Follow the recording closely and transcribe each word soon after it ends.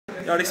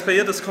Ja, Alex,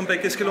 Peya, das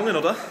Comeback ist gelungen,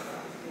 oder?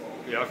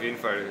 Ja, auf jeden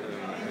Fall.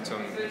 Mit so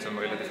einem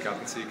relativ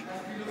glatten Sieg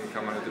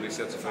kann man natürlich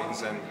sehr zufrieden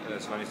sein.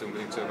 Es war nicht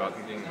unbedingt zu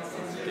erwarten gegen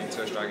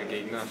zwei starke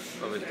Gegner,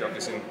 aber ich glaube,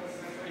 wir sind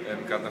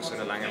gerade nach so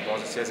einer langen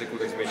Pause sehr, sehr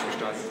gut ins Match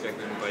gestartet, gleich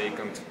mit dem Break,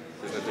 und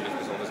das ist natürlich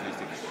besonders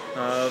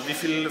wichtig. Wie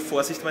viel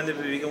Vorsicht war in den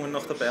Bewegungen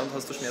noch dabei und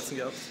hast du Schmerzen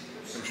gehabt?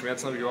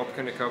 Schmerzen habe ich überhaupt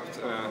keine gehabt.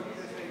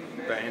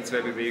 Bei ein,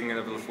 zwei Bewegungen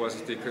ein bisschen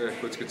vorsichtig,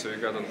 kurz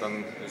gezögert, und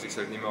dann ist es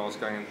halt nicht mehr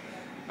ausgegangen.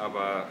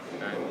 Aber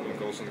im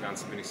Großen und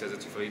Ganzen bin ich sehr, sehr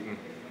zufrieden.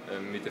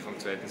 Mitte vom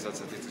zweiten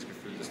Satz hatte ich das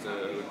Gefühl, dass der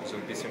Rücken so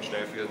ein bisschen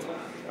steif wird.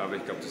 Aber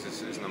ich glaube, das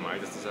ist normal,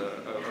 dass das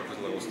ein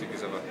bisschen rostig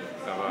ist.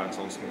 Aber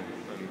ansonsten,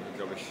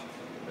 glaube ich,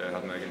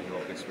 hat man eigentlich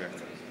überhaupt nichts gemerkt.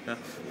 Ja,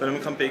 bei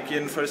einem Comeback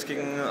jedenfalls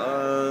gegen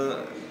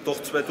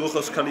doch zwei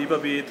durchaus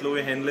Kaliber wie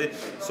Louis Henley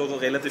so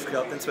relativ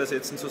glatt in zwei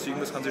Sätzen zu siegen,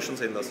 das kann sich schon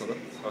sehen lassen, oder?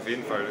 Auf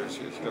jeden Fall.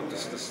 Ich glaube,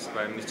 das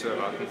war ihm nicht zu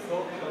erwarten.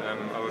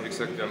 Aber wie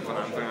gesagt, wir haben von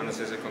Anfang an eine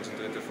sehr, sehr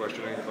konzentrierte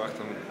Vorstellung gebracht,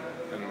 haben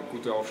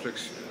gute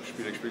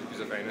Aufschlagsspiele gespielt,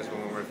 bis auf eines, wo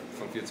wir mal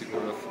von 40-0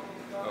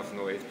 auf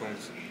No 8 Punkt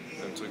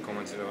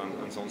zurückkommen sind. Aber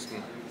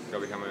ansonsten,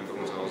 glaube ich, haben wir einfach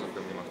unsere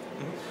Hausaufgaben gemacht.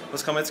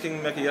 Was kann man jetzt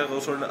gegen Mergia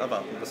Rosol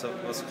erwarten? Was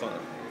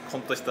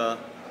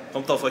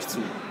kommt auf euch zu?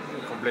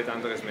 Ein komplett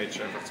anderes Match,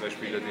 einfach zwei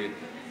Spieler, die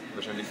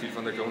wahrscheinlich viel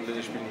von der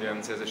Grundlinie spielen,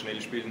 werden sehr, sehr schnell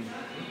spielen.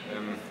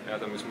 Ja,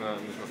 da müssen wir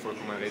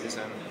vollkommen ready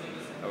sein.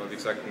 Aber wie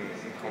gesagt, ein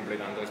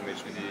komplett anderes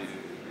Match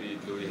wie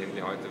Louis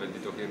Henley heute, weil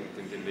die doch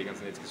den Weg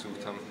ans Netz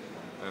gesucht haben,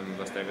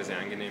 was teilweise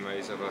angenehmer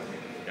ist. Aber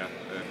ja,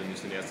 wir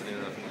müssen in erster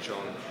Linie auf uns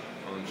schauen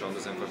und schauen,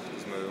 dass wir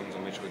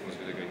unseren Matchrhythmus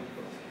wieder kriegen.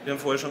 Wir haben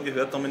vorher schon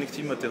gehört, Dominik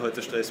Thiem hat dir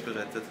heute Stress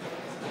bereitet.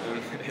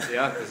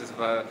 Ja, das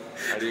war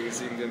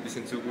allerdings irgendwie ein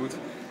bisschen zu gut.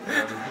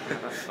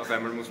 Auf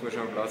einmal muss man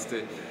schon am Platz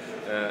stehen.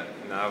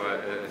 Aber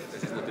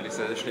es ist natürlich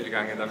sehr, sehr schnell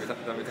gegangen. Damit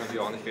haben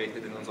wir auch nicht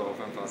gerechnet in unserer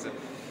Aufwärmphase.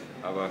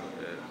 Aber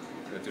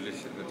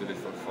natürlich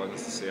freut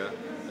uns das sehr,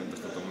 dass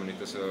der Dominik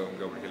da so eine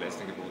unglaubliche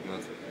Leistung geboten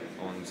hat.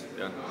 Und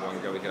ja,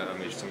 morgen, glaube ich, ein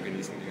Match zum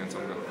Genießen gegen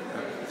Zonga.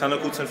 Kann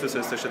auch gut sein fürs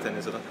österreichische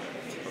Tennis, oder?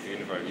 Auf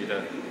jeden Fall.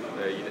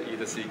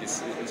 Jeder Sieg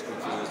ist gut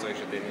für das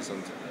österreichische Tennis,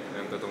 und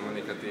der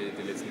Dominik hat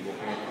die letzten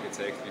Wochen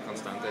gezeigt, wie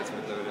konstant er jetzt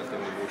mittlerweile auf dem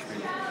Niveau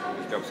spielt. Und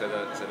ich glaube, seit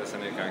er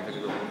seine Krankheit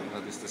überwunden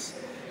hat, ist das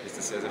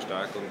sehr, sehr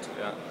stark, und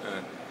ja,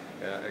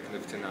 er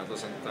knüpft sich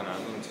nahtlos dran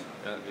an, und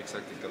ja, wie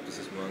gesagt, ich glaube, das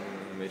ist morgen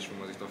ein Match, wo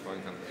man sich darauf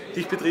freuen kann.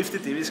 Dich betrifft die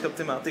Davis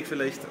Cup-Thematik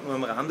vielleicht nur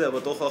am Rande,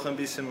 aber doch auch ein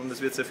bisschen, und es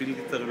wird sehr viel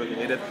darüber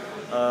geredet.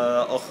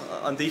 Auch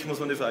an dich muss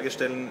man die Frage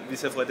stellen, wie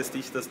sehr freut es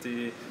dich, dass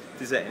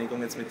diese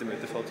Einigung jetzt mit dem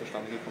ÖTV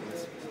zustande gekommen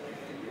ist?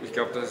 Ich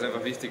glaube, dass es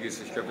einfach wichtig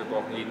ist. Ich glaube, wir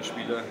brauchen jeden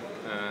Spieler.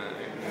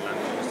 Im Land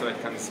Österreich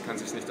kann es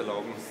sich nicht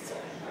erlauben,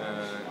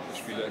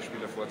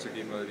 Spieler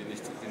vorzugeben, die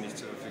nicht zur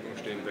Verfügung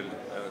stehen, weil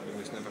wir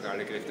müssen einfach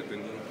alle Kräfte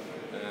bündeln.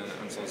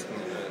 Ansonsten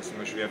sind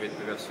wir schwer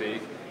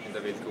wettbewerbsfähig in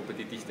der Weltgruppe.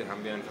 Die Dichte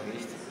haben wir einfach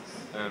nicht.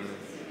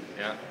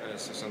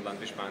 So ein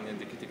Land wie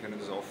Spanien, die können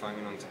das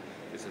auffangen, und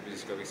deshalb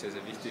ist es, glaube ich, sehr,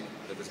 sehr wichtig,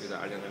 dass wir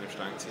da alle an einem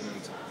Strang ziehen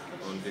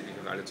und wirklich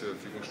auch alle zur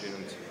Verfügung stehen,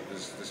 und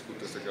das ist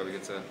gut, dass da, glaube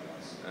ich, jetzt eine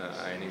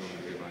Einigung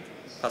gegeben hat.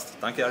 Passt.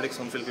 Danke, Alex,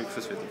 und viel Glück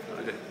fürs Viertel.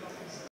 Bitte.